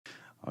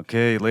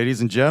Okay,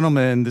 ladies and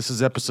gentlemen, this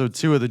is episode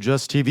 2 of the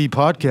JUSTV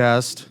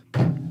podcast.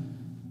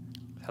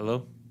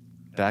 Hello?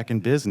 Back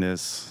in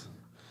business.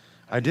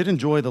 I did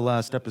enjoy the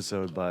last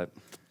episode, but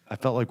I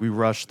felt like we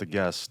rushed the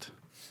guest.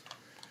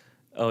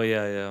 Oh,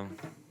 yeah.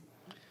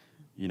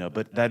 You know,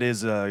 but that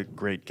is a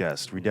great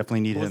guest. We definitely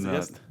need Who was him. the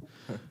guest?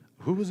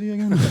 Who was he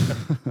again?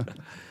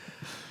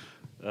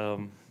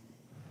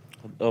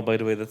 Oh, by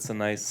the way, that's a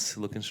nice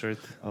looking shirt.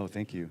 Oh,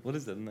 thank you. What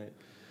is that?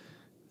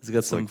 It's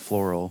got some Like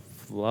floral.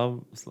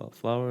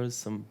 flowers,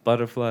 some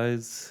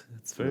butterflies.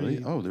 It's very...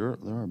 Really? Oh, there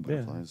are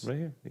butterflies. Yeah, right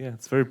here. Yeah,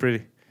 it's very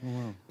pretty.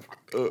 Oh,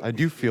 wow. I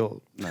do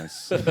feel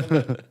nice.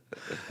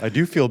 I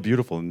do feel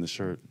beautiful in this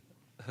shirt.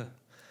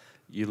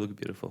 You look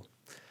beautiful.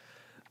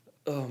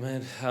 Oh,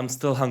 man. I'm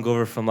still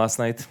hungover from last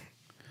night.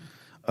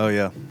 Oh,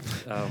 yeah.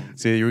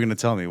 See, you were going to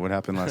tell me what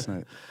happened last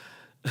night.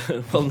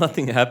 Well,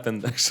 nothing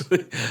happened,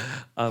 actually.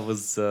 I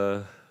was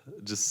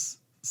just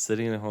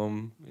sitting at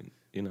home,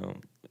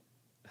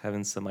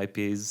 having some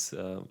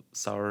IPAs,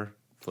 sour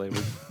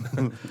flavored.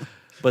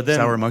 But then...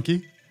 Sour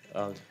monkey?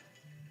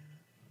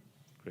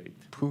 Great.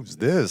 Who's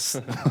this?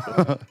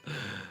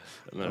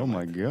 Oh,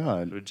 my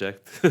God.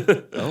 Reject.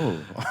 Oh.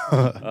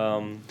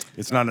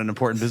 It's not an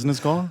important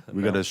business call?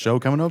 We got a show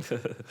coming up?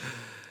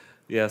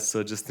 Yeah,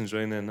 so just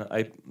enjoying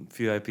a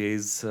few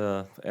IPAs.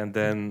 And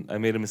then I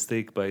made a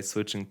mistake by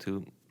switching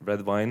to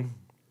red wine.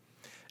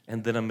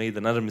 And then I made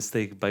another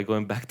mistake by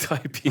going back to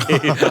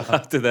IPA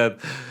after that.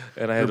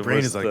 And I had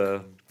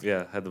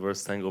had the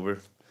worst hangover.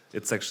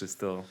 It's actually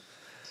still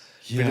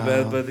pretty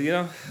bad, but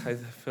I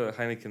feel like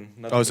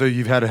Heineken. So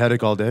you've had a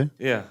headache all day?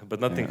 Yeah, but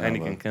nothing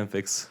Heineken can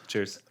fix.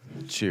 Cheers.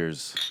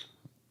 Cheers.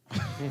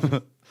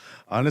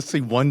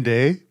 Honestly, one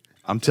day,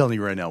 I'm telling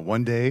you right now,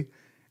 one day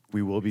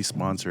we will be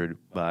sponsored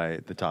by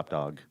the Top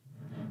Dog,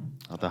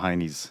 the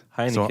Heinies.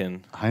 Heineken,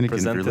 So, Heineken,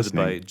 presented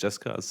by Just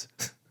Cause.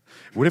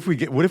 What if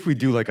we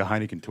do like a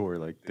Heineken tour?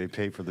 Like they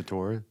pay for the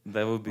tour?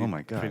 That would be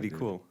pretty dude.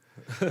 cool.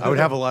 I would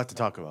have a lot to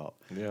talk about.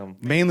 Yeah.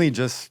 Mainly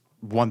just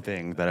one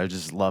thing that I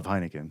just love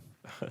Heineken.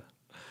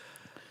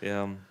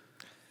 Yeah.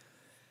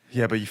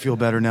 Yeah, but you feel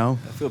better now?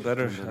 I feel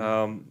better.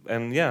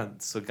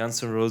 So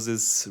Guns N'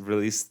 Roses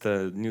released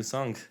a new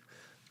song.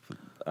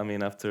 I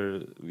mean,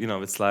 after,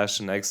 with Slash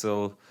and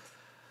Axl.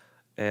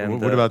 And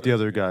What about the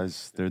other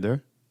guys? They're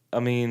there? I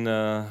mean...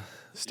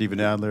 Steven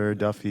Adler,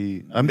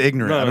 Duffy. I'm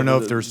ignorant. I don't know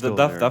if they're still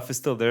there. Duff is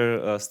still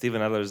there.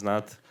 Steven Adler is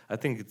not. I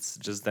think it's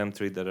just them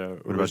three that are...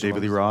 What about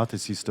David Lee Roth?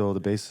 Is he still the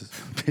bass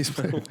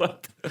player?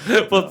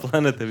 What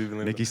planet have you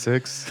been in? Nikki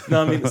Sixx?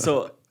 No, I mean,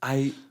 so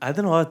I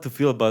don't know how to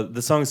feel about it.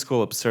 The song is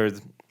called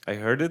Absurd. I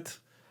heard it,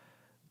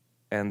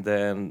 and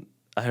then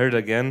I heard it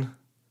again,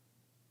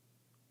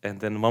 and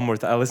then one more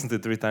time. I listened to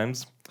it 3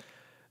 times,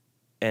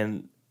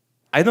 and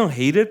I don't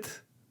hate it.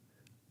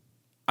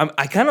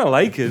 I kind of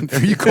like it.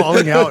 Are you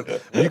calling out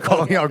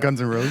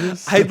Guns N'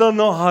 Roses? I don't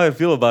know how I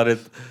feel about it.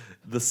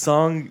 The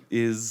song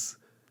is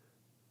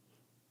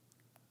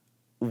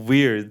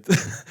weird,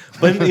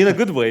 but in a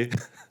good way.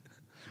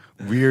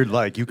 Weird,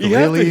 like ukuleles? You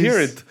have to hear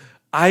it.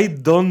 I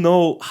don't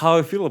know how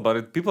I feel about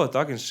it. People are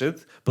talking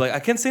shit, but I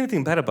can't say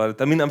anything bad about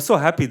it. I mean, I'm so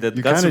happy that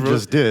you kind of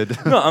just did.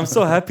 No, I'm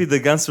so happy that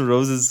Guns N'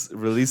 Roses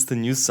released a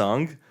new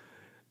song,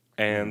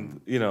 and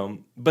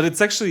but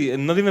it's actually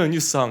not even a new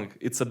song.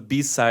 It's a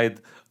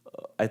B-side,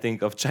 I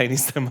think, of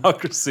Chinese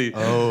Democracy.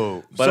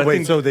 Oh,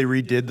 but so they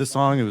redid the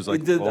song? It was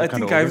like I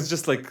think I was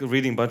just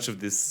reading a bunch of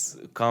these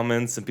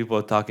comments, and people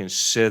are talking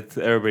shit.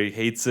 Everybody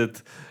hates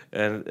it,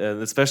 and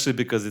especially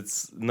because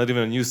it's not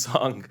even a new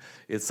song.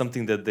 It's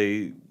something that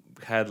they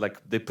had,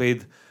 they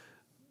played,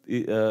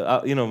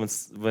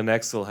 when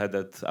Axl had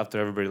that, after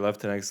everybody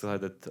left and Axl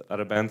had that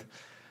other band.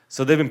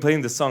 So they've been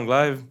playing the song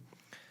live,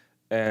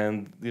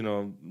 and,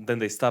 then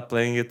they stopped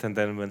playing it, and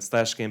then when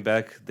Slash came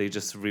back, they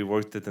just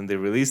reworked it and they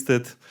released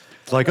it.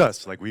 It's like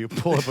us, like we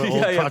pull up an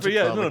old project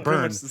file,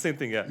 pretty much the same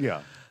thing, yeah.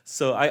 Yeah.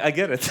 So I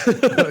get it.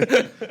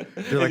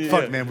 They're like,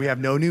 fuck, man, we have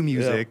no new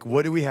music. Yeah.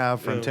 What do we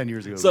have from 10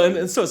 years ago?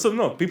 So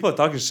no, people are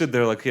talking shit.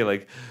 They're like,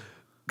 hey,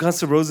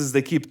 Guns N' Roses,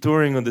 they keep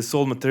touring on this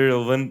old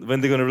material.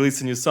 When they're gonna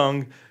release a new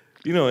song,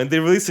 and they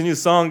release a new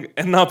song,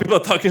 and now people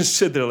are talking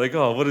shit. They're like,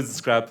 oh, what is this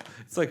crap?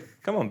 It's like,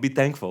 come on, be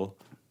thankful.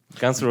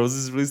 Guns N'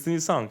 Roses released a new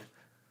song.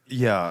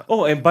 Yeah.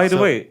 Oh, and by the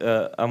way,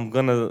 I'm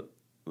gonna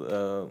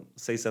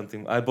say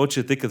something. I bought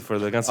you a ticket for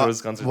the Guns N'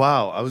 Roses concert.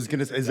 Wow, I was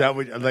gonna say, is that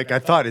what? I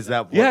thought, is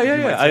that what?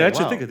 Yeah. I got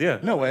you a ticket. Yeah.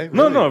 No way.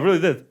 Really? No, I really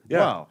did. Yeah.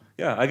 Wow.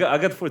 Yeah, I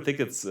got 4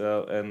 tickets,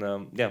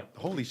 and yeah.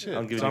 Holy shit!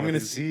 So I'm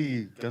gonna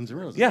see Guns N'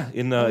 Roses. Yeah,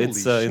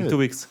 it's in 2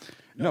 weeks.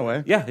 No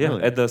way. Yeah,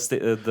 really? At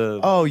the.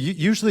 Oh,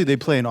 usually they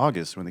play in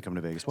August when they come to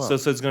Vegas. Wow.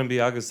 So it's gonna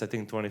be August, I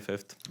think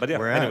 25th. But yeah,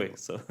 anyway.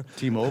 So.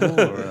 T-Mobile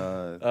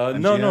or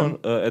no,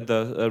 at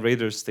the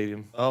Raiders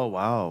Stadium. Oh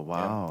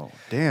wow! Yeah.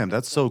 Damn,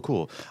 that's so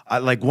cool.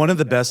 One of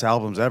the best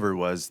albums ever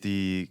was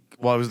it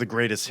was the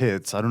Greatest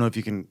Hits. I don't know if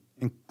you can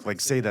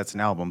say that's an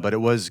album, but it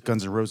was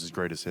Guns N' Roses'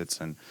 Greatest Hits,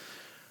 and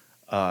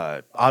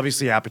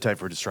obviously Appetite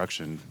for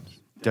Destruction.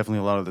 Definitely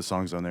a lot of the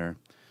songs on there.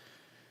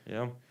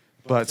 Yeah.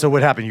 But so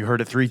what happened? You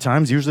heard it 3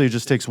 times? Usually it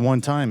just takes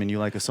one time and you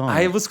like a song.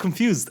 I was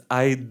confused.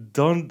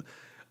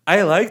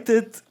 I liked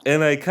it,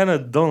 and I kind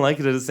of don't like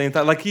it at the same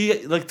time. Like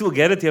to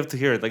get it, you have to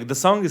hear it. Like the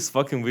song is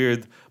fucking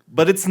weird,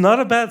 but it's not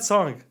a bad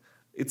song.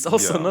 It's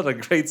also Yeah. not a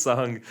great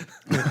song.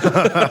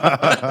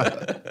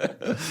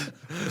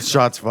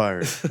 Shots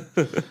fired.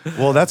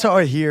 Well, that's how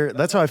I hear.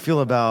 That's how I feel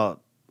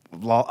about a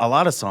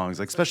lot of songs,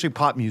 like especially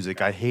pop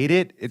music. I hate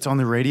it. It's on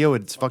the radio.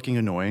 It's fucking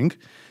annoying.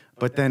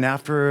 But then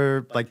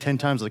after like 10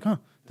 times, like, huh,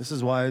 this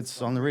is why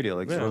it's on the radio.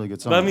 Like, it's a really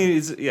good song. But I mean,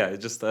 it's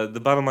just the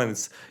bottom line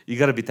is you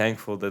gotta be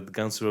thankful that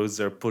Guns N'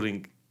 Roses are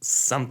putting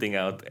something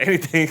out,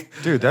 anything.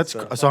 Dude, that's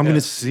so. I'm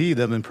gonna see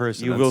them in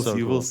person. You That's will so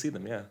you cool. will see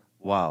them, yeah.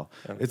 Wow.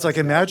 It's like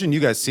imagine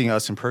you guys seeing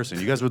us in person.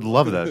 You guys would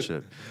love that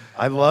shit.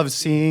 I love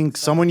seeing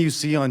someone you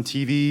see on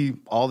TV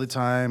all the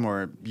time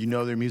or you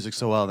know their music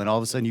so well, then all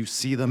of a sudden you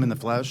see them in the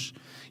flesh.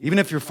 Even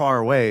if you're far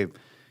away,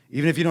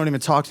 even if you don't even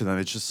talk to them,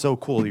 it's just so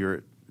cool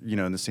you're,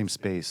 in the same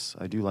space.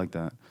 I do like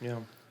that. Yeah.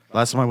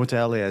 Last time I went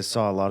to LA, I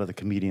saw a lot of the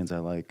comedians I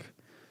like.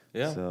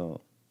 Yeah.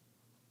 So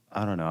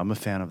I don't know. I'm a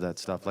fan of that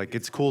stuff. Like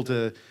it's cool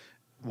to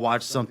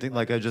watch something,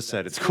 like I just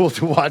said, it's cool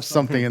to watch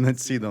something and then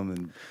see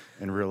them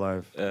in real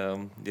life.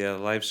 Yeah,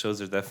 live shows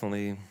are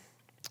definitely,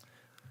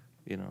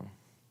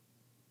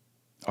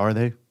 Are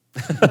they?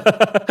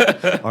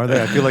 Are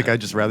they? I feel like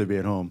I'd just rather be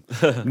at home.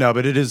 No,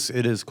 but it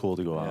is cool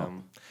to go out.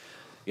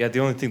 Yeah, the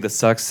only thing that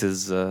sucks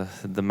is the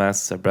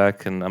masks are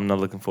back, and I'm not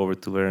looking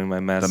forward to wearing my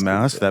mask. The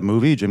Mask, that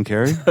movie, Jim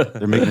Carrey,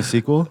 they're making a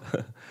sequel,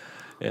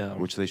 Yeah.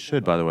 which they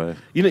should, by the way.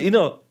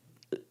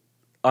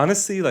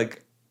 Honestly,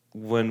 like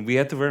when we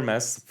had to wear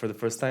masks for the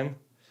first time,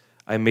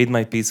 I made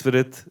my peace with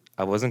it.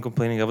 I wasn't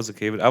complaining. I was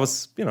okay with it. I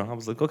was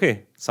like,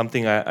 okay,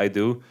 something I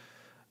do.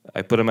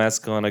 I put a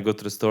mask on. I go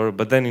to the store,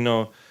 but then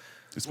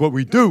It's what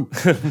we do.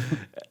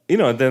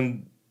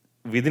 then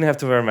we didn't have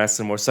to wear masks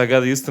anymore. So I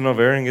got used to not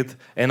wearing it,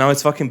 and now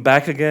it's fucking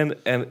back again,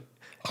 and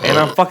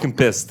I'm fucking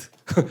pissed.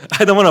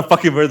 I don't want to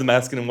fucking wear the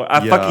mask anymore.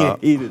 I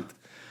fucking hate it.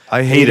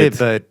 I hate it,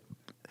 but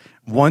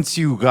once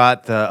you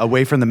got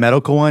away from the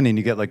medical one and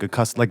you get like a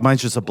custom, like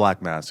mine's just a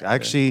black mask.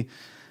 Actually,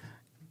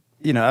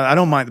 I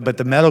don't mind, but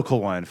the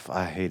medical one,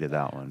 I hated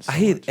that one. So I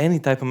hate much. any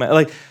type of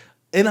mask.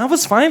 And I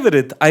was fine with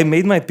it. I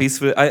made my peace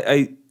with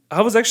it.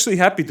 I was actually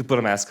happy to put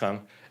a mask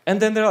on. And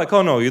then they're like,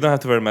 oh no, you don't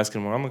have to wear a mask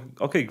anymore. I'm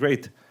like, okay,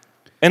 great.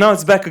 And now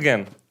it's back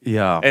again.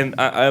 Yeah. And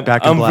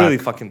Back in I'm black. really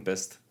fucking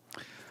pissed.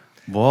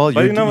 Well,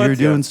 But you know what? you're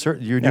doing Yeah.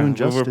 you're doing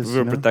we're- justice.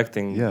 we're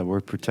protecting- Yeah,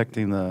 we're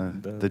protecting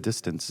the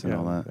distance and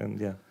all that. And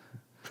yeah.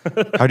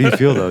 How do you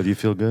feel though? Do you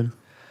feel good?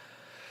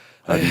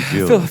 How do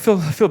you feel?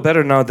 I feel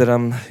better now that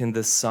I'm in the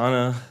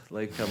sauna.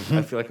 Like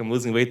I feel like I'm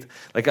losing weight.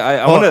 Like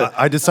I Well, want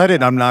to. I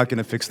decided I'm not going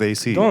to fix the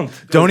AC.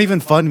 Don't even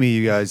fund me,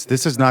 you guys.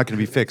 This is not going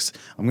to be fixed.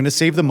 I'm going to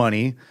save the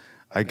money.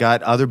 I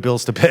got other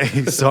bills to pay,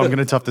 so I'm going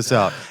to tough this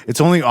out. It's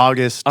only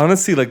August.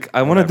 Honestly, like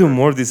I want to do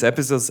more of these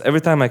episodes.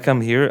 Every time I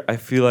come here, I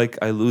feel like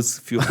I lose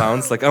a few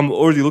pounds. Like I'm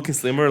already looking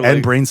slimmer. Like,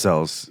 And brain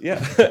cells. Yeah,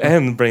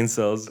 and brain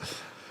cells.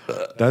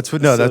 That's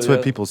what So, that's what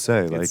yeah, people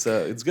say. Like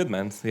it's good,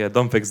 man. Yeah,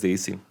 don't fix the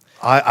AC.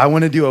 I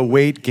want to do a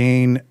weight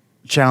gain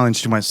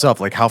challenge to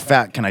myself. Like how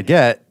fat can I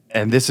get?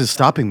 And this is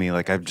stopping me.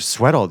 Like I just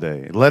sweat all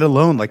day. Let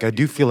alone like I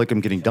do feel like I'm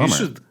getting dumber. You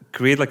should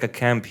create like a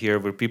camp here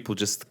where people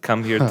just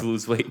come here to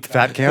lose weight.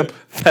 Fat camp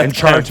Fat and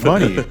charge camp.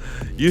 money.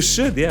 You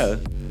should, yeah.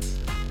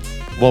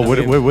 Well, what,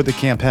 mean- what would the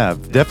camp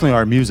have? Definitely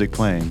our music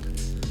playing.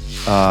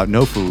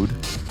 No food,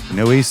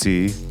 no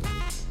AC.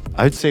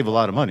 I'd save a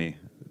lot of money.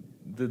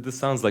 This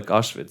sounds like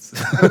Auschwitz.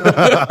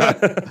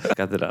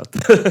 Cut it out.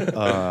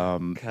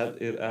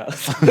 Cut it out.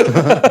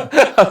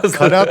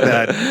 Cut out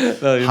that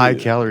No, you high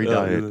don't- calorie no,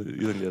 diet.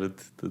 You don't get it.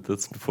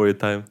 That's before your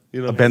time.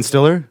 Ben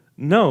Stiller?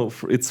 No,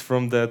 it's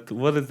from that.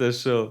 What is that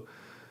show?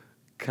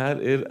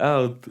 Cut it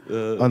out.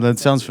 Oh, that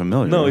sounds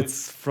familiar. No,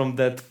 it's from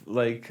that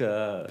like.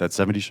 that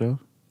 70s show.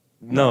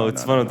 No,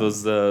 it's one of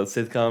those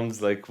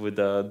sitcoms like with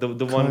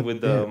the one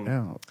with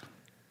Out.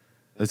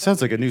 It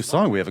sounds like a new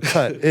song. We have a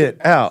cut it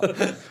out.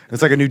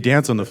 It's like a new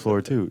dance on the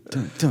floor too.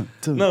 Dun, dun,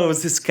 dun. No, it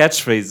was his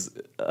catchphrase.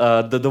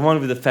 The one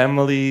with the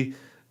family.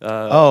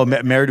 Oh,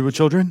 Married with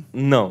Children.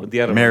 No,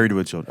 the other Married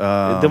with Children.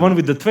 one. The one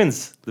with the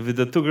twins, with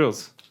the two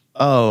girls.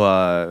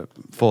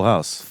 Full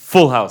House.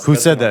 Full House. Who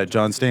that's said the one. that?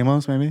 John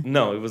Stamos, maybe.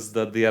 No, it was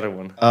the other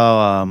one.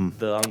 Oh,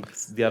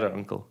 The other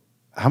uncle.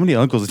 how many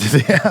uncles do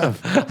they have?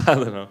 I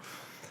don't know.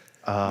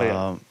 But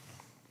yeah.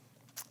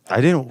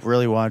 I didn't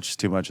really watch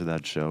too much of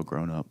that show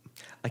growing up.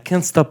 I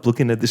can't stop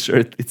looking at the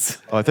shirt. It's.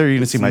 Oh, I thought you were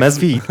going to see my mes-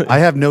 feet. I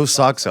have no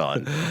socks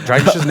on.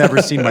 Dragish has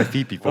never seen my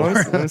feet Oh, before.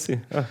 let me see.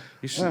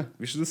 We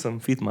should do some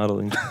feet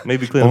modeling.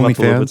 Maybe clean them up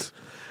a little bit. OnlyFans.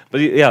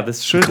 But yeah,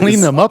 this shirt. Clean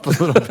is, them up a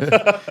little bit.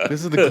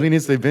 This is the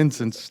cleanest they've been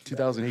since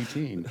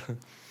 2018.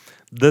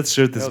 That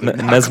shirt is No, they're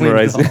not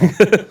mesmerizing.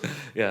 clean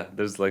Yeah,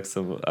 there's like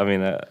some. I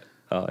mean,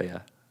 oh yeah.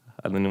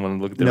 I don't even want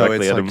to look No, directly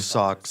it's at like them.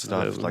 sock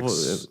stuff. Like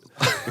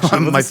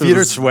Well, my feet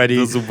are sweaty.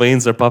 Those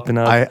veins are popping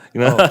out.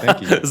 Oh,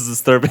 thank you. This is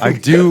disturbing. I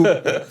do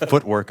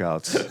foot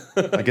workouts.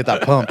 I get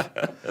that pump.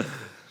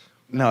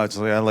 No, it's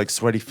like I like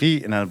sweaty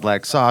feet and I have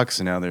black socks,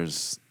 and now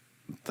there's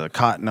the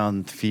cotton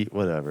on the feet.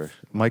 Whatever.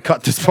 Might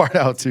cut this part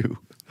out too.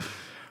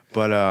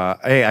 But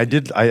hey,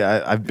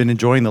 I've been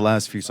enjoying the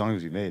last few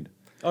songs you made.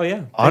 Oh yeah.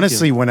 Thank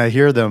Honestly, you. when I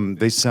hear them,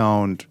 they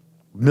sound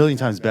a million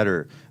times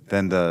better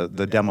than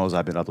the demos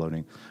I've been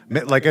uploading.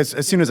 Like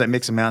as soon as I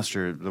mix and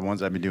master the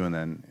ones I've been doing,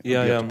 then it'll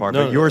Yeah, be up yeah. to par.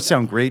 No, But yours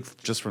sound great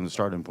just from the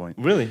starting point.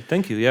 Really,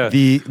 thank you. Yeah.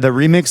 The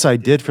remix I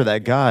did for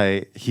that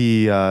guy,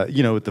 he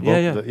with the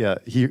Yeah, vocal, yeah.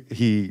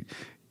 he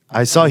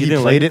I saw he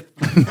didn't played like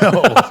it.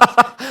 No,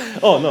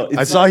 Oh no.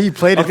 I saw he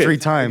played it 3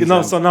 times. No,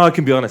 and- so now I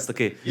can be honest.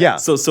 Okay. Yeah.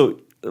 So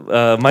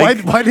why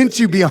Mike. why didn't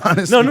you be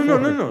honest? No, no, no,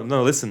 before? no, no,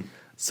 no. Listen.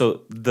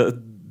 So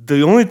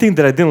the only thing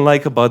that I didn't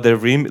like about the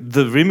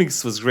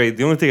remix was great.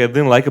 The only thing I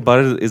didn't like about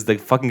it is the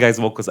fucking guy's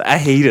vocals. I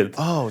hate it.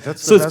 Oh,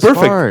 that's So the it's best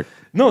perfect. part.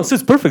 No, so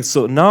it's perfect.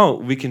 So now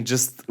we can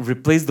just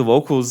replace the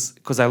vocals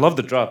because I love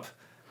the drop,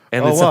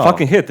 and Oh, it's wow. a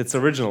fucking hit. It's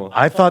original.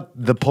 I thought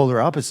the polar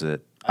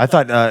opposite. I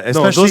thought, No,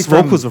 especially those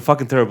from, vocals were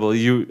fucking terrible.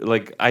 You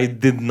like, I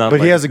did not. but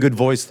like he has a good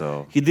voice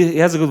though. He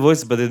has a good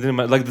voice, but it didn't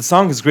matter. Like the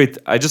song is great.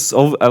 I just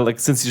like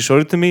since you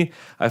showed it to me,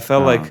 I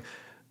felt like,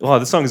 wow,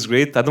 this song is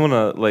great. I don't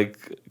want to like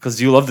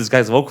because you love this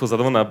guy's vocals. I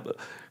don't want to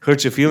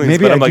hurt your feelings.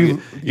 Maybe but I'm I like,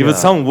 do- it would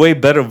yeah. sound way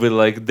better with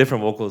like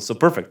different vocals. So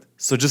perfect.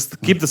 So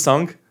just keep the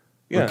song.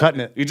 Yeah,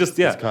 cutting it. You just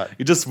It's cut.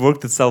 it just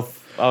worked itself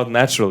out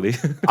naturally.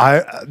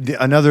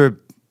 Another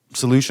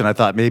solution. I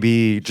thought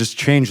maybe just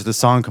change the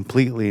song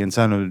completely and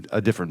sound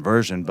a different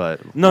version. But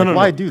No, like, no,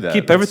 why no. do that?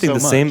 Keep That's everything so the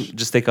same. much.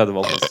 Just take out the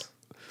vocals.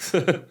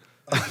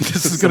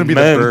 This is gonna be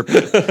Man.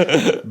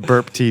 the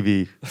burp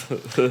TV.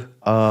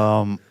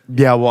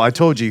 Yeah, well, I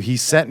told you he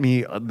sent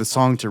me the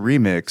song to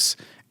remix,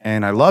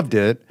 and I loved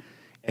it.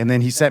 And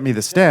then he sent me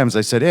the stems.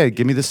 I said, "Hey,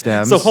 give me the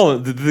stems." So hold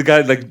on, did the guy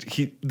like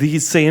did he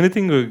say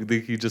anything or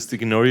did he just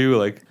ignore you?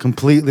 Like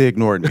Completely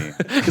ignored me.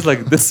 he's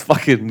like, this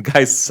fucking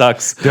guy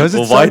sucks. Does it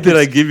Well, why suck? did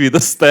I give you the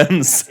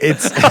stems?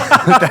 It's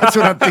that's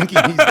what I'm thinking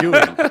he's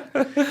doing.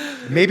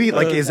 Maybe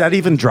like is that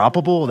even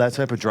droppable? That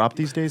type of drop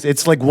these days?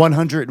 It's like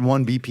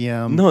 101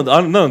 BPM. No,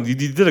 no, you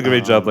did a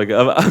great job. Like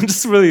I'm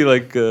just really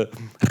like,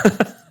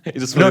 it's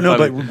just really no,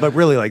 funny. but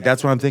really, like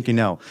that's what I'm thinking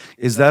now.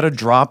 Is that a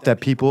drop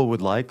that people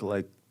would like?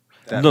 Like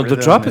that No, the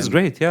rhythm drop is and-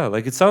 great. Yeah,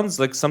 like it sounds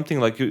like something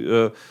like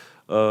you.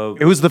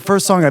 It was the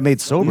first song I made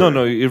sober.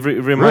 No, it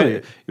Really?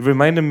 it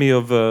reminded me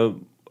of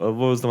what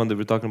was the one that we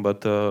were talking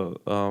about?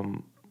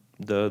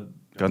 The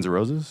Guns N'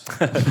 Roses.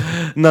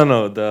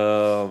 no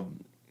the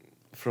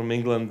from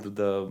England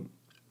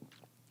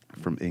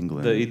From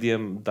England. the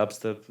EDM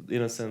dubstep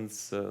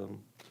Innocence.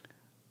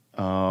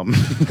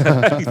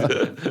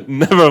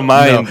 Never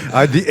mind.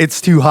 No,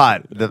 it's too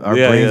hot. Our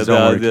brains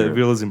don't work. we're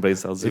here. losing brain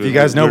cells. If you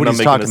guys know We're what not he's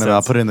making talking a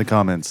about, sense. put it in the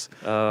comments.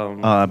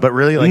 Um, But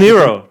really, like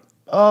Nero.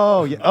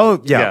 Oh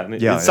yeah.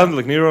 It sounded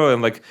like Nero,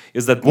 and like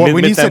is that Well,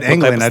 when you said mid-tempo type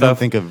England, of I don't stuff.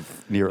 think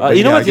of Nero. But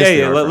You know I what? guess Yeah, they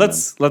yeah. are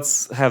from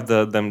Let's have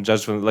them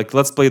judge. Like,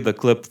 let's play the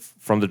clip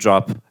from the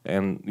drop,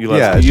 and you let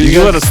Yeah, us, you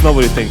you let guys- us know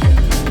what you think.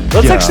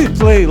 Let's Yeah. actually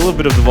play a little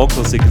bit of the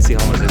vocals so you can see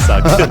how much they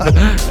suck.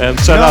 And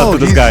shout out to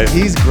this guy.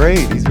 He's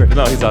great. He's great.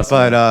 No, he's awesome.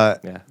 But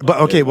Yeah. but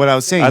okay, what I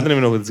was saying. I don't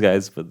even know who this guy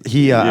is, but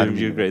He,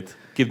 you're great.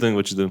 Keep doing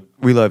what you do.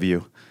 We love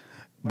you.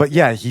 But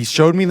yeah, he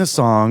showed me the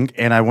song,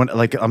 and I'm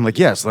like,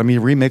 yes, let me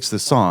remix the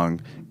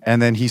song. And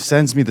then he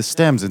sends me the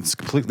stems, and it's a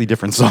completely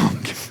different song.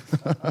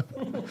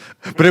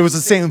 But it was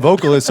the same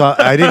vocalist, so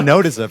I didn't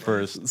notice at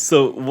first.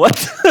 So what?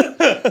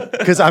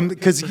 Because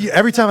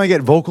every time I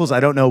get vocals, I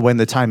don't know when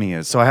the timing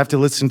is, so I have to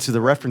listen to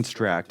the reference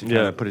track to kind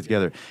Yeah. of put it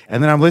together.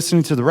 And then I'm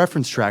listening to the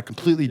reference track,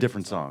 completely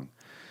different song.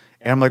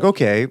 And I'm like,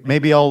 okay,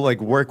 maybe I'll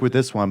like work with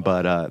this one.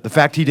 But the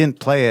fact he didn't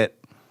play it.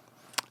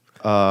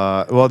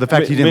 Well, the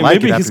fact he didn't like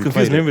it. Maybe after he's we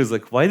confused. played it. Maybe he's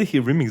like, why did he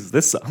remix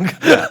this song?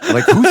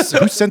 Like who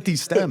sent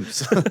these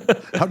stems?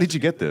 How did you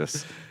get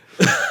this?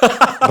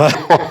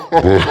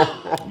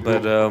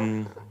 But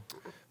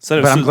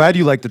so, But I'm so- glad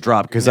you liked the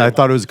drop because I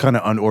thought it was kind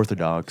of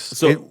unorthodox.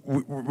 So-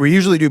 We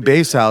usually do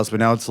bass house, but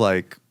now it's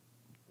like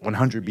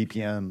 100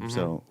 BPM.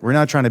 So we're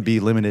not trying to be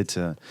limited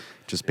to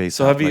just bass.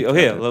 So house, have you? like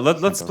Okay,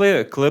 that. let's play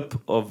a clip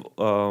of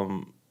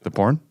The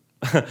porn?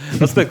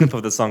 let's play a clip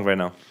of the song right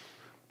now.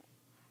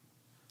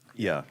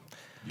 Yeah.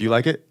 Do you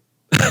like it?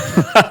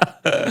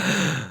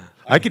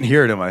 I can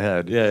hear it in my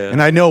head. Yeah, yeah.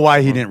 And I know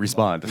why he didn't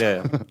respond.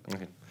 Yeah.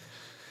 Okay.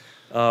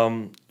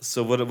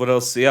 So what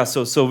else? Yeah.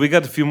 So we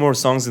got a few more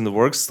songs in the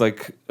works.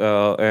 Like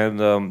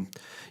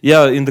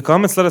yeah. In the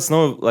comments, let us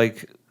know.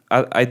 Like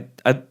I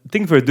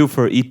think we're due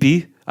for EP.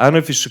 I don't know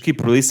if you should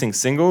keep releasing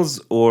singles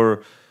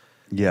or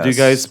Yes. do you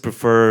guys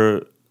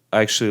prefer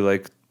actually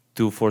like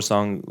do four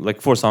song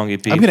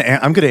EP? I'm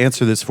gonna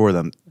answer this for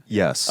them.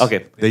 Yes.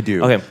 Okay. They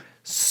do. Okay.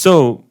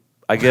 So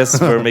I guess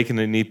we're making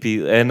an EP,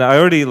 and I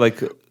already like.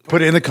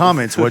 Put it in the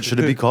comments. What should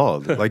it be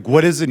called? Like,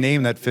 what is the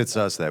name that fits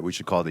us that we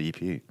should call the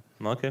EP?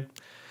 Okay.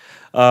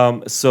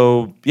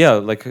 So yeah,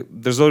 like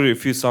there's already a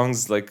few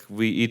songs like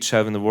we each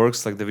have in the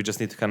works, like that we just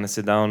need to kind of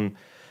sit down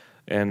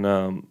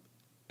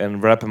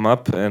and wrap them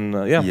up, and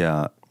yeah.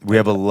 Yeah, we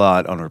have a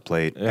lot on our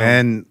plate, Yeah.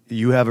 and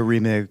you have a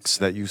remix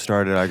that you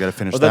started. I got to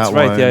finish Oh, that's that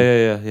right.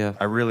 one. Yeah.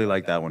 I really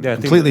like that one. Yeah, I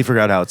think Completely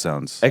forgot how it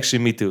sounds. Actually,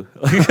 me too.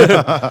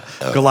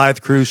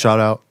 Goliath Crew, shout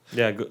out.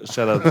 Yeah,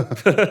 shout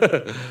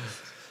out.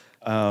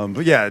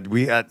 But yeah,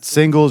 we got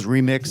singles,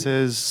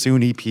 remixes,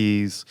 soon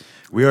EPs.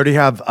 We already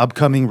have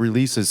upcoming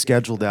releases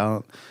scheduled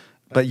out.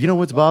 But you know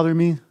what's bothering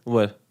me?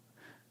 What?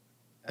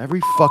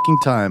 Every fucking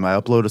time I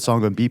upload a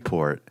song on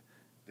Beatport,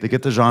 they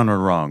get the genre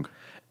wrong.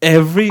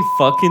 Every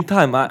fucking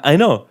time. I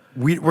know.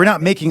 We're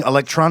not making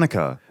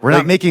electronica. We're Like-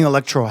 not making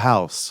electro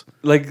house.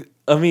 Like,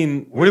 I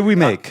mean, What did we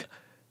make?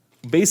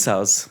 bass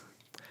house.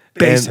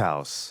 Bass And-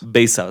 house.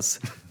 Bass house.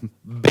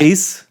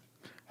 Bass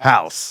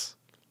House.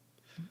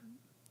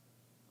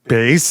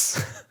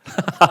 Bass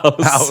house.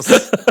 house.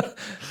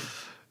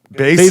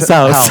 Bass, Bass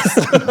house.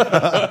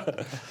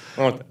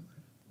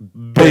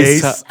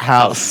 Bass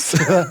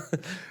house.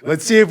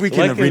 Let's see if we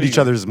can Like read a- each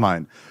other's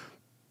mind.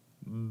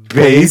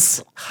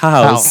 Bass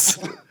house.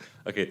 house.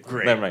 Okay,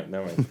 Great. never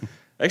mind.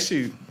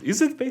 Actually,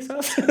 is it bass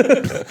house?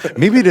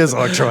 Maybe it is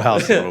electro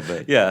house a little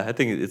bit. Yeah, I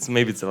think it's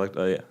like,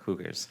 oh yeah, who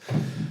cares?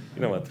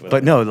 You know what?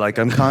 But no, like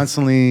I'm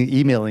constantly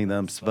emailing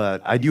them,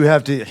 but I do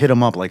have to hit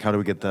them up. Like, how do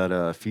we get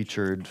that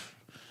featured?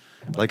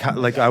 Like,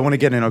 I want to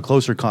get in a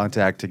closer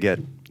contact to get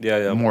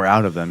Yeah. more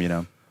out of them. You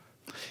know.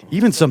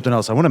 Even something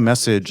else. I want to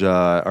message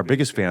our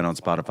biggest fan on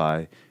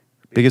Spotify,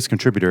 biggest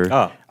contributor.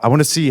 Ah. I want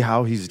to see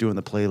how he's doing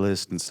the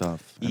playlist and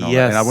stuff. And all that.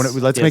 Yes. And I want to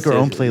let's Yes, make our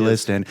yes, own yes.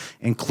 playlist and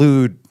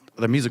include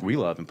the music we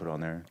love and put on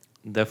there.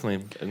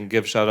 Definitely, and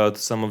give shout out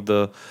to some of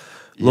the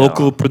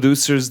local Yeah.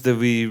 producers that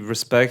we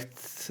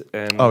respect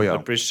and Oh, yeah.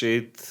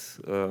 appreciate.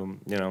 You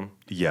know,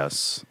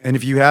 Yes. And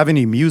if you have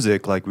any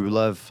music, like we would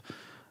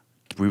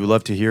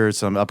love to hear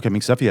some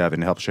upcoming stuff you have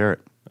and help share it.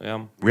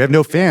 yeah, We have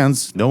no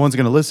fans. No one's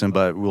going to listen,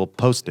 but we'll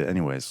post it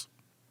anyways.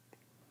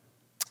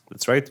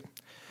 that's right.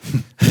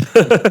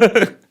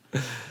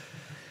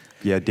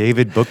 Yeah,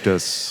 David booked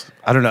us.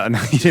 I don't know.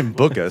 He didn't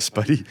book us,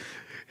 but he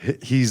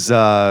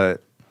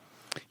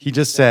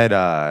just said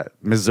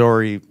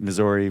Missouri.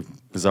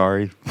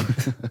 It's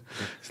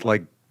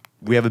like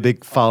we have a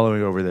big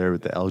following over there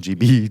with the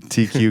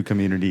LGBTQ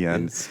community,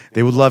 and Yes.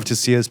 they would love to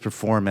see us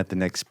perform at the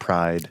next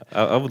Pride.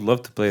 I would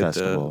love to play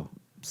Festival.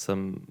 at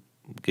some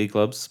gay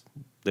clubs.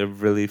 They're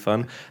really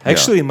fun.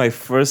 Actually, my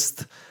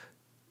first,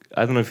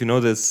 I don't know if you know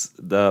this.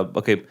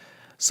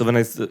 So when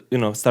I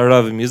started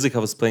out with music, I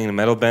was playing in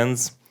metal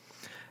bands,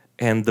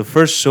 and the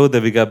first show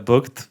that we got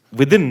booked,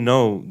 we didn't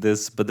know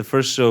this, but the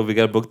first show we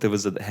got booked, it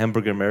was at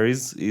Hamburger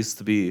Mary's. It used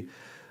to be.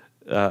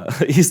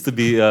 What is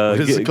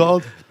it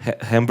called?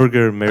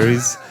 Hamburger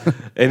Mary's,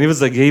 and it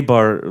was a gay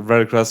bar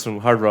right across from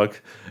Hard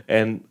Rock,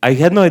 and I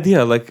had no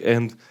idea.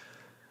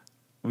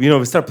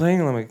 We start playing,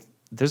 and I'm like,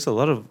 "There's a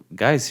lot of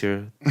guys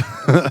here.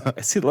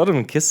 I see a lot of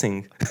them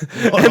kissing,"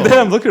 and then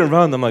I'm looking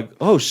around. I'm like,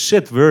 "Oh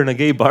shit, we're in a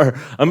gay bar."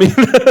 I mean,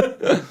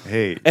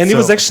 Hey, and it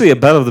was so- actually a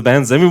battle of the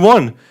bands, and we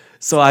won.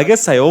 So I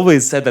guess I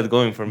always had that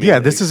going for me. Yeah,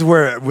 this is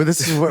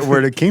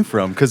where it came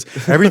from, because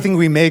everything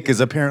we make is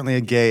apparently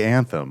a gay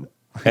anthem.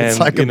 It's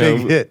like a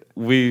big hit.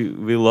 We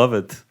love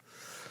it.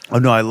 Oh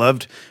no, I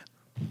loved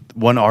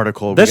one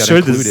article That we got shirt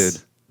included.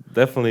 is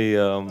definitely.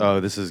 Oh,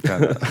 this is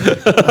kind of.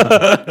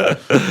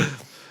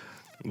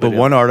 But yeah.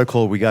 one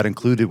article we got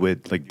included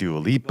with like Dua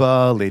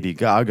Lipa, Lady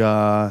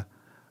Gaga.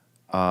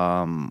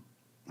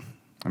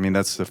 I mean,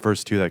 that's the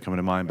first two that come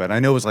to mind. But I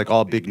know it's like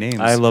all big names.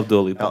 I love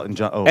Dua Lipa. Elton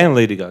John. Oh, And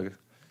Lady Gaga.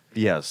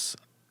 yes.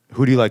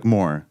 Who do you like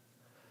more?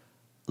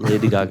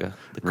 Lady Gaga.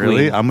 The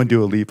Really? Queen. I'm a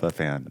Dua Lipa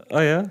fan. Oh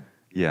yeah,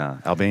 Yeah,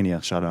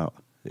 Albania. Shout out.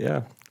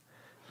 yeah.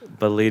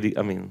 But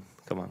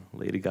come on,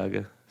 Lady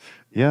Gaga.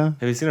 Yeah.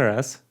 Have you seen her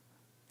ass?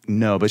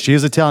 No, but she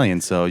is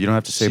Italian, so you don't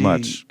have to say She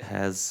much.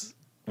 has.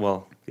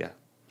 Yeah.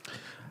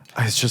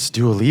 It's just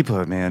Dua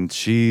Lipa, man.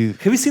 She.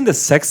 Have you seen the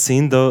sex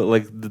scene though?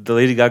 Like the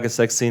Lady Gaga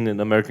sex scene in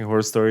American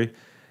Horror Story,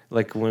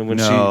 like when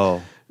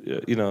No.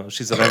 she,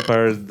 she's a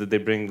vampire. That they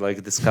bring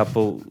like this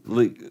couple.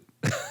 I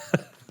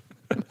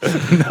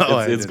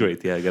It's didn't.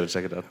 great. Yeah, I gotta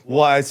check it out.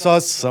 Well, I saw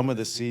some of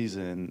the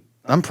season.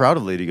 I'm proud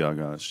of Lady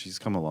Gaga. She's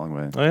come a long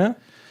way. Oh yeah,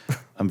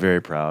 I'm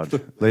very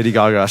proud. Lady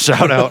Gaga,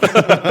 shout out.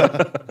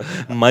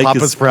 Mike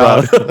Papa's is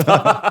proud.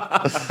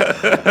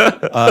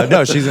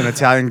 No, she's an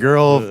Italian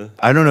girl.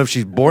 I don't know if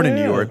she's born in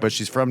New Yeah. York, but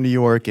she's from New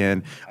York.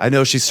 And I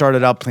know she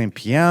started out playing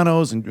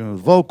pianos and doing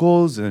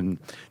vocals and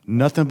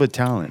nothing but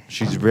talent.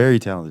 She's very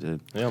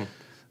talented. Yeah.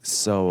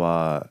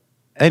 So,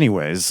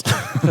 anyways.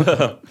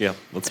 Yeah.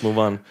 Let's move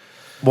on.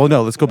 Well,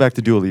 no, let's go back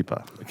to Dua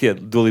Lipa. Yeah,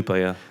 Dua Lipa.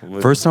 Yeah.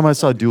 First time I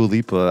saw Dua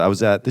Lipa, I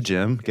was at the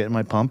gym getting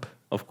my pump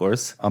Of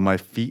course. on my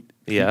feet.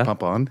 Yeah.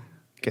 Pump on,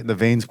 getting the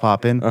veins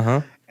popping.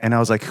 Uh-huh. And I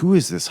was like, who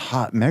is this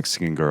hot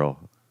Mexican girl?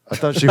 I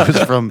thought she was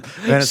from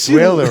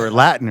Venezuela or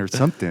Latin or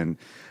something.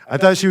 I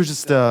thought she was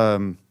just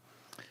a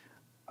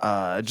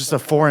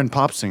foreign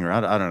pop singer.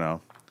 I don't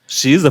know.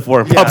 She's a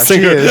foreign Yeah, pop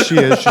singer. She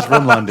is. She's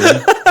from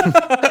London.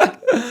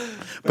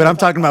 But I'm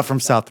talking about from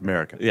South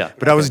America. Yeah.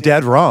 But I was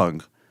dead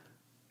wrong.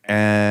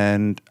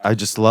 And I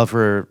just love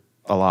her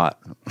a lot.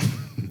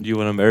 You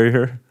want to marry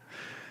her?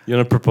 You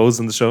want to propose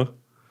on the show?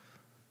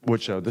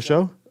 What show? The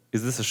show?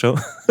 Is this a show?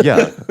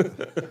 Yeah.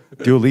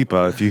 Dua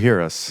Lipa, if you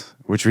hear us,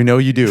 which we know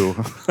you do.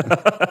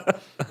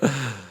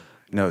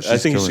 No, she's I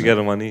think you killing should it. get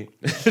on one knee.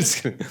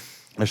 Just kidding.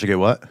 I should get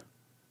what?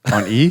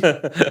 On E?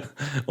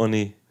 On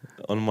E.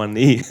 On one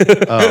E.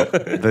 Oh,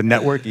 the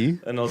network E?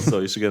 And also,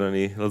 you should get an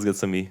E. Let's get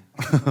some E.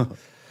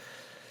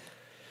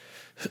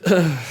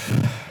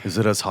 Is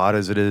it as hot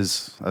as it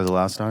is as the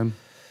last time?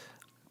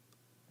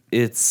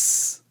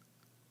 It's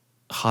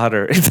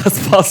hotter if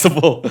that's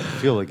possible. I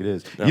feel like it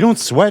is. No. You don't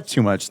sweat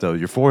too much though.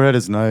 Your forehead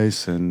is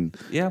nice and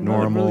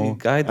normal. I'm not really a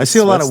guy that I see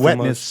a lot of sweats too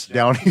wetness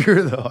down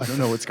here though. I don't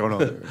know what's going on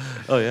there.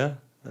 Oh yeah,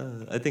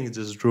 I think it's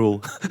just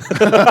drool.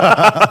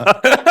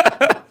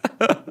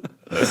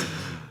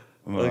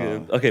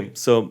 Okay.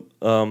 So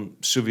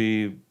should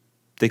we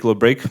take a little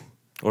break,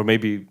 or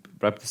maybe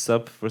wrap this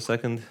up for a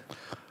second?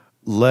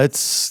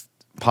 Let's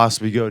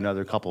possibly go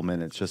another couple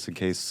minutes just in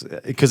case,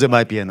 because it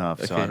might be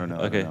enough. So I don't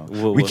know. Okay. I don't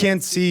know. We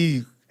can't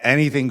see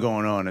anything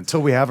going on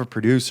until we have a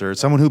producer,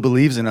 someone who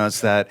believes in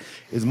us, that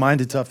is mind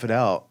to tough it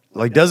out,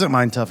 like doesn't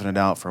mind toughing it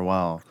out for a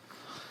while.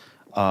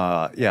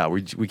 Yeah,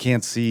 we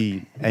can't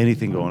see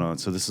anything going on,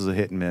 so this is a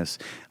hit and miss.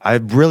 I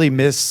really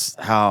miss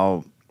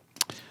how,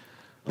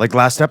 like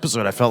last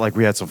episode, I felt like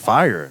we had some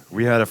fire.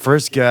 We had a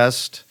first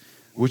guest,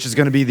 which is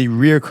going to be the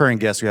reoccurring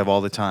guest we have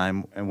all the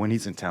time, and when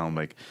he's in town,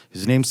 like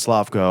his name's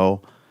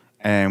Slavko,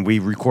 and we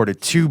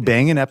recorded 2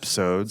 banging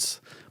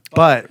episodes.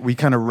 But we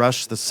kind of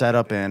rushed the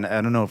setup in. I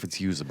don't know if it's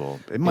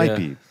usable. It might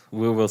be.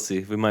 We'll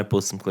see. We might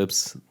post some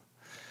clips.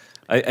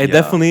 I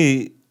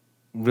definitely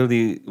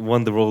really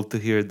want the world to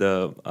hear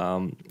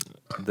the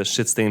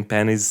shit stained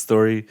panties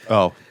story.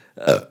 Oh,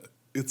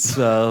 it's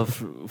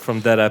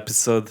from that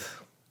episode.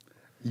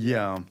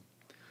 Yeah,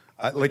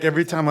 like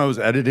every time I was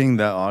editing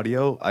that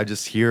audio, I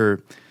just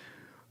hear,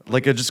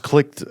 like I just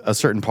clicked a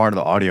certain part of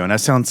the audio, and I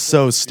sound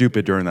so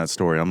stupid during that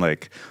story. I'm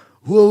like,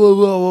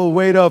 whoa,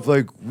 wait up,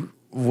 like.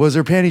 Was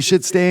her panty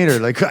shit stained, or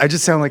like I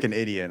just sound like an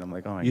idiot? I'm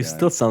like, oh my god. You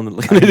still sounded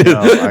like an idiot.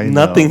 I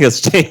know. Nothing has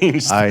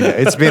changed. I know.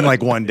 It's been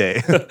like one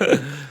day.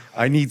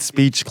 I need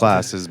speech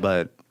classes,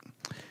 but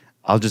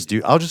I'll just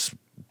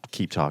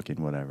keep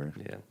talking, whatever.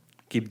 Yeah.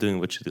 Keep doing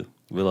what you do.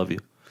 We love you.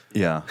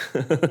 Yeah.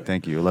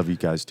 Thank you. I love you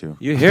guys too.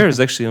 Your hair is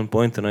actually on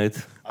point tonight.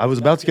 I was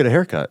about to get a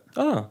haircut.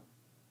 Oh.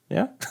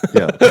 Yeah?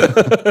 Yeah.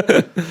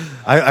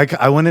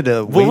 I wanted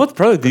to Well, what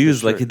product do you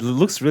use? Like, it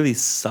looks really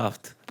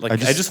soft. Like,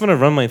 I just want to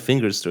run my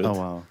fingers through it. Oh,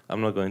 wow.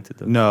 I'm not going to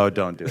do it. No,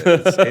 don't do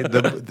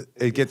it.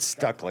 It gets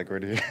stuck like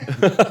right here.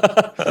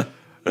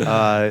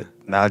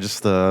 Nah,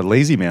 just the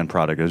lazy man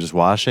product. I just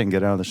wash it and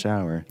get out of the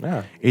shower.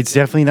 Yeah. It's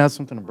definitely not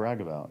something to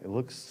brag about. It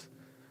looks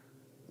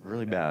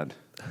really bad.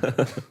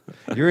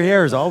 Your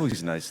hair is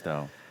always nice,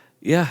 though.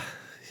 Yeah.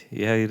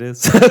 Yeah, it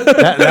is.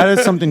 That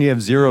is something you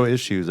have zero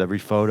issues. Every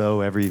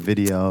photo, every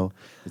video,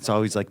 it's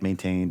always like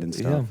maintained and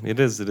stuff. Yeah, it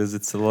is.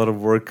 It's a lot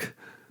of work.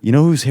 You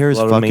know whose hair is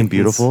fucking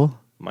beautiful?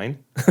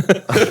 Mine?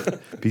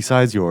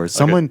 Besides yours.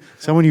 Someone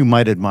you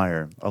might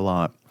admire a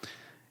lot.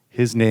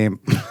 His name.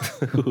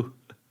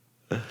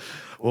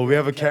 Well, we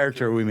have a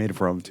character we made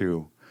for him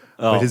too.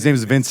 Oh. But his name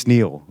is Vince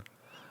Neil.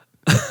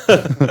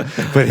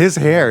 But his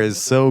hair is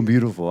so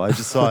beautiful. I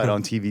just saw it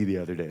on TV the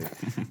other day.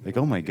 Like,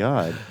 oh my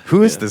god,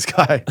 who is this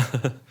guy?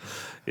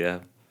 Yeah.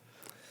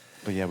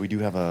 But yeah, we do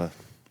have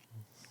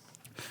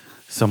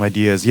some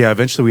ideas. Yeah,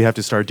 eventually we have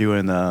to start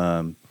doing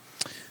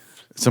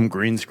some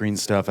green screen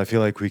stuff. I feel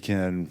like we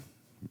can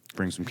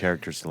bring some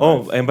characters to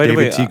life. Oh, and by the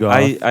way,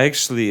 I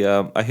actually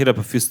I hit up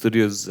a few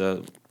studios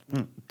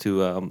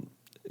to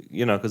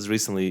because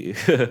recently.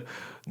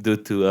 Due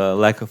to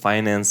lack of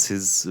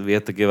finances, we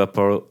had to give up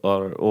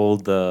our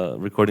old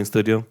recording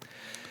studio.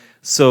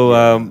 So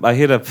I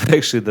hit up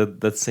actually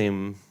that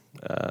same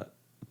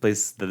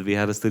place that we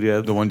had a studio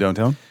at. The one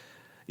downtown?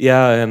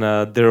 Yeah, and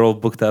they're all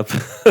booked up.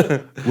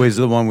 Wait, is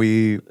the one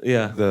we...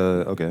 Yeah.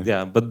 Okay.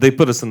 Yeah, but they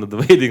put us on the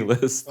waiting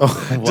list.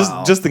 Oh,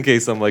 wow. Just in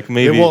case, I'm like,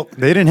 maybe... Yeah, well,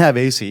 they didn't have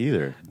AC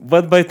either.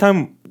 But by the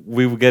time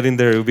we would get in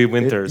there, it would be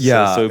winter,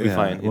 so it would be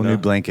fine. We'll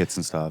need blankets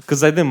and stuff.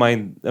 Because I didn't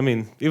mind. I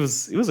mean, it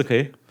was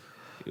okay.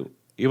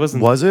 It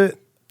wasn't. Was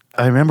it?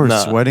 I remember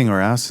sweating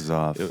our asses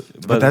off.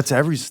 But that's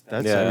every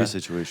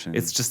situation.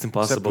 It's just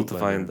impossible to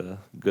find a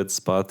good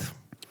spot.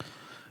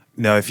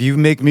 No, if you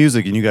make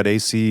music and you got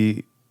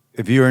AC,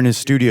 if you're in a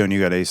studio and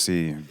you got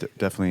AC,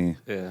 definitely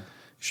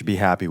should be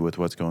happy with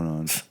what's going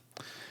on.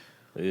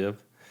 Yep.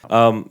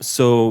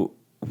 So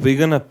we're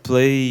gonna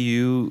play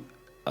you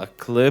a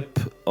clip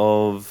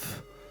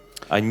of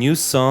a new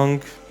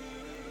song.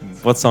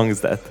 What song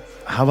is that?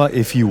 How about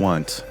If You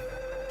Want?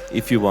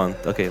 If You Want.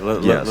 Okay,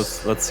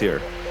 let's hear.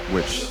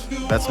 Which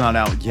that's not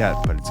out yet,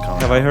 but it's coming.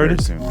 Have I heard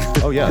it? Soon.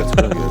 Oh yeah, it's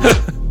really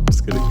good.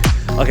 Just kidding.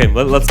 Okay,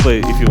 let's play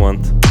If You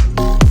Want.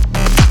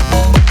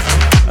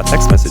 A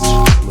text message.